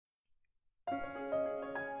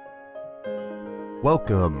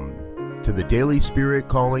Welcome to the Daily Spirit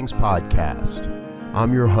Callings podcast.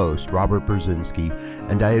 I'm your host, Robert Brzezinski,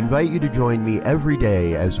 and I invite you to join me every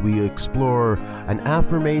day as we explore an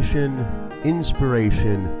affirmation,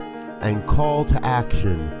 inspiration, and call to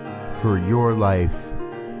action for your life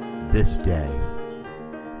this day.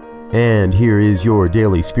 And here is your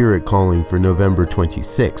Daily Spirit Calling for November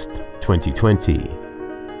 26th, 2020.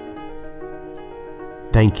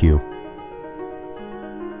 Thank you.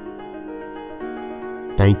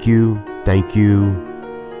 Thank you, thank you,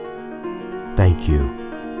 thank you.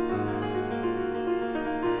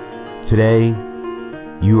 Today,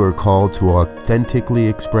 you are called to authentically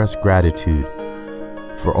express gratitude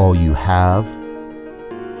for all you have,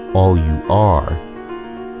 all you are,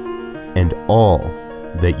 and all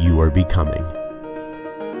that you are becoming.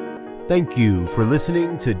 Thank you for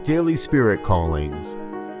listening to Daily Spirit Callings.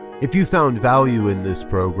 If you found value in this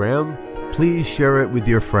program, please share it with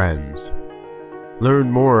your friends. Learn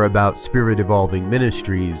more about Spirit Evolving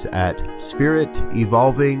Ministries at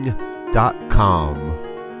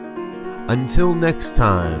spiritevolving.com. Until next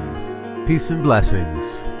time, peace and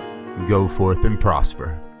blessings. Go forth and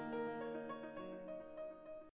prosper.